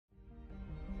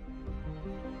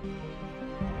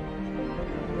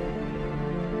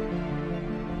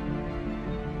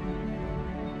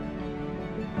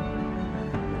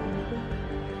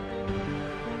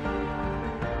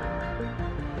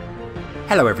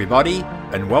Hello everybody,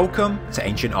 and welcome to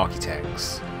Ancient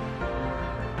Architects.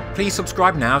 Please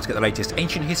subscribe now to get the latest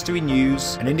ancient history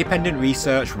news and independent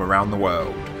research from around the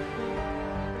world.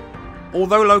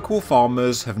 Although local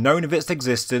farmers have known of its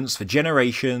existence for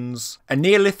generations, a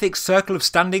Neolithic circle of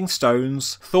standing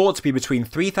stones, thought to be between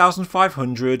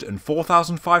 3,500 and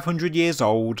 4,500 years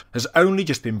old, has only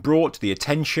just been brought to the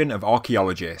attention of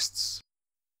archaeologists.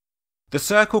 The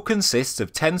circle consists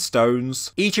of 10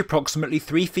 stones, each approximately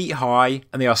 3 feet high,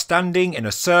 and they are standing in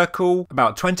a circle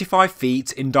about 25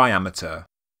 feet in diameter.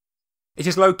 It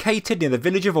is located near the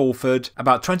village of Alford,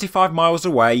 about 25 miles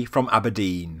away from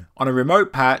Aberdeen, on a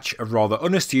remote patch of rather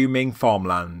unassuming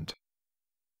farmland.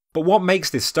 But what makes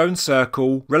this stone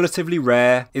circle relatively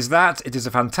rare is that it is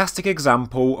a fantastic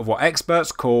example of what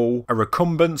experts call a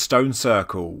recumbent stone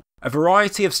circle, a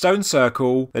variety of stone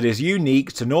circle that is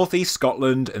unique to northeast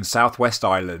Scotland and southwest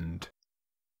Ireland.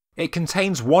 It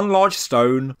contains one large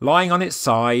stone lying on its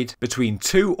side between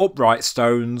two upright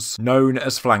stones known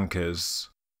as flankers.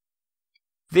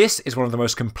 This is one of the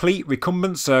most complete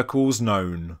recumbent circles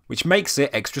known, which makes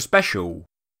it extra special.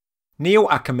 Neil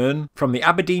Ackerman from the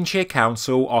Aberdeenshire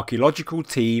Council archaeological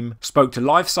team spoke to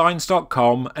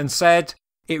LifeScience.com and said,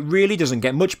 "It really doesn't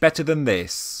get much better than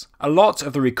this. A lot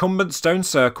of the recumbent stone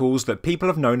circles that people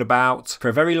have known about for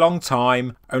a very long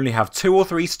time only have 2 or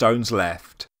 3 stones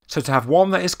left, so to have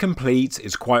one that is complete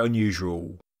is quite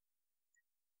unusual."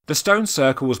 The stone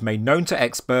circle was made known to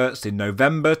experts in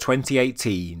November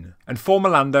 2018, and former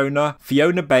landowner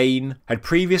Fiona Bain had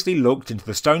previously looked into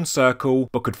the stone circle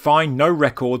but could find no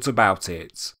records about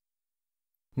it.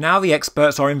 Now the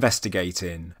experts are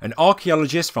investigating, and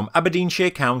archaeologists from Aberdeenshire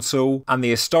Council and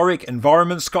the Historic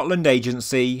Environment Scotland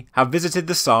Agency have visited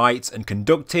the site and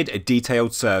conducted a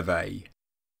detailed survey.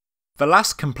 The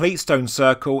last complete stone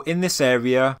circle in this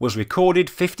area was recorded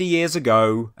 50 years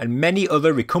ago, and many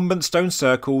other recumbent stone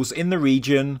circles in the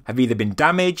region have either been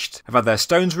damaged, have had their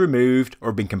stones removed, or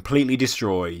have been completely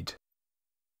destroyed.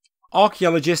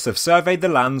 Archaeologists have surveyed the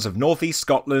lands of northeast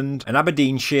Scotland and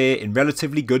Aberdeenshire in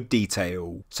relatively good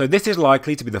detail, so this is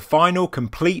likely to be the final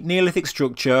complete Neolithic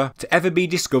structure to ever be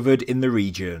discovered in the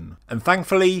region, and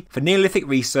thankfully for Neolithic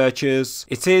researchers,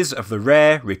 it is of the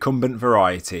rare recumbent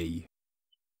variety.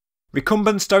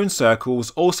 Recumbent stone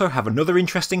circles also have another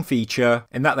interesting feature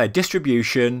in that their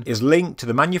distribution is linked to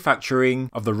the manufacturing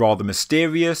of the rather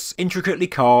mysterious, intricately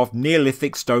carved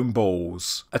Neolithic stone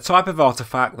balls, a type of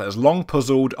artefact that has long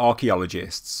puzzled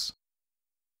archaeologists.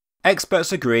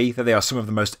 Experts agree that they are some of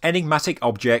the most enigmatic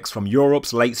objects from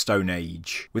Europe's late Stone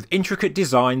Age, with intricate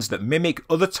designs that mimic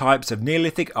other types of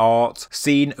Neolithic art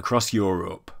seen across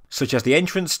Europe, such as the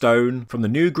entrance stone from the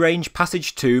Newgrange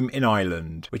Passage tomb in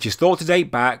Ireland, which is thought to date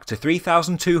back to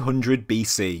 3200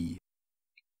 BC.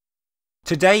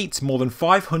 To date, more than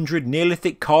 500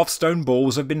 Neolithic carved stone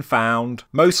balls have been found,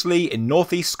 mostly in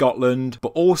northeast Scotland,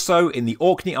 but also in the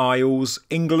Orkney Isles,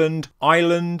 England,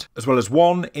 Ireland, as well as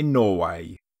one in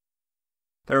Norway.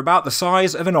 They're about the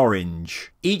size of an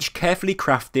orange, each carefully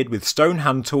crafted with stone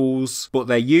hand tools, but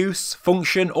their use,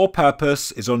 function or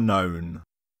purpose is unknown.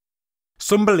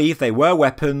 Some believe they were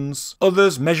weapons,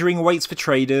 others measuring weights for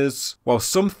traders, while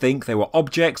some think they were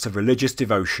objects of religious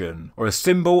devotion, or a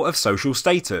symbol of social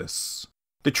status.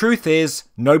 The truth is,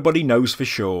 nobody knows for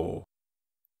sure.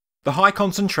 The high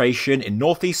concentration in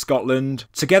northeast Scotland,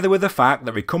 together with the fact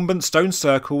that recumbent stone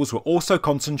circles were also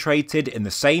concentrated in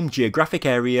the same geographic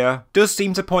area, does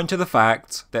seem to point to the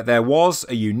fact that there was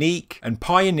a unique and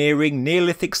pioneering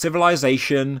Neolithic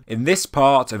civilization in this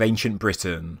part of ancient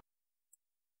Britain.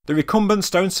 The recumbent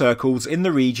stone circles in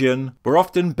the region were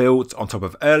often built on top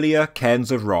of earlier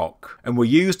cairns of rock, and were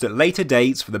used at later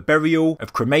dates for the burial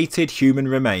of cremated human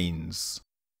remains.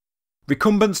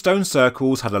 Recumbent stone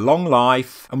circles had a long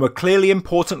life, and were clearly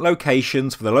important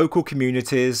locations for the local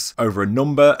communities over a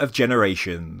number of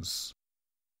generations.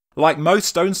 Like most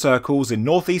stone circles in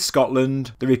northeast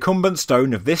Scotland, the recumbent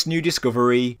stone of this new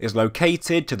discovery is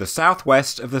located to the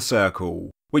southwest of the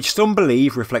circle, which some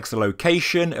believe reflects the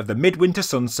location of the midwinter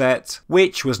sunset,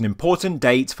 which was an important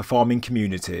date for farming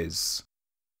communities.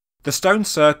 The stone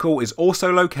circle is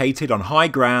also located on high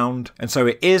ground, and so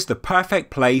it is the perfect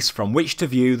place from which to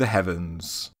view the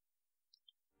heavens.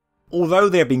 Although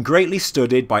they have been greatly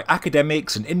studied by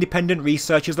academics and independent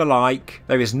researchers alike,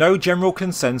 there is no general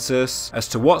consensus as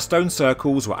to what stone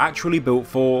circles were actually built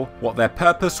for, what their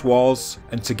purpose was,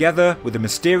 and together with the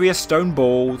mysterious stone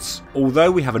balls, although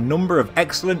we have a number of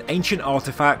excellent ancient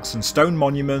artefacts and stone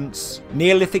monuments,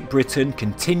 Neolithic Britain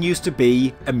continues to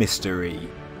be a mystery.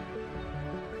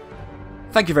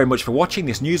 Thank you very much for watching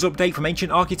this news update from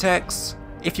Ancient Architects.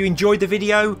 If you enjoyed the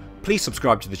video, please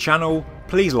subscribe to the channel,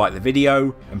 please like the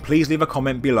video and please leave a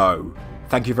comment below.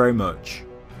 Thank you very much.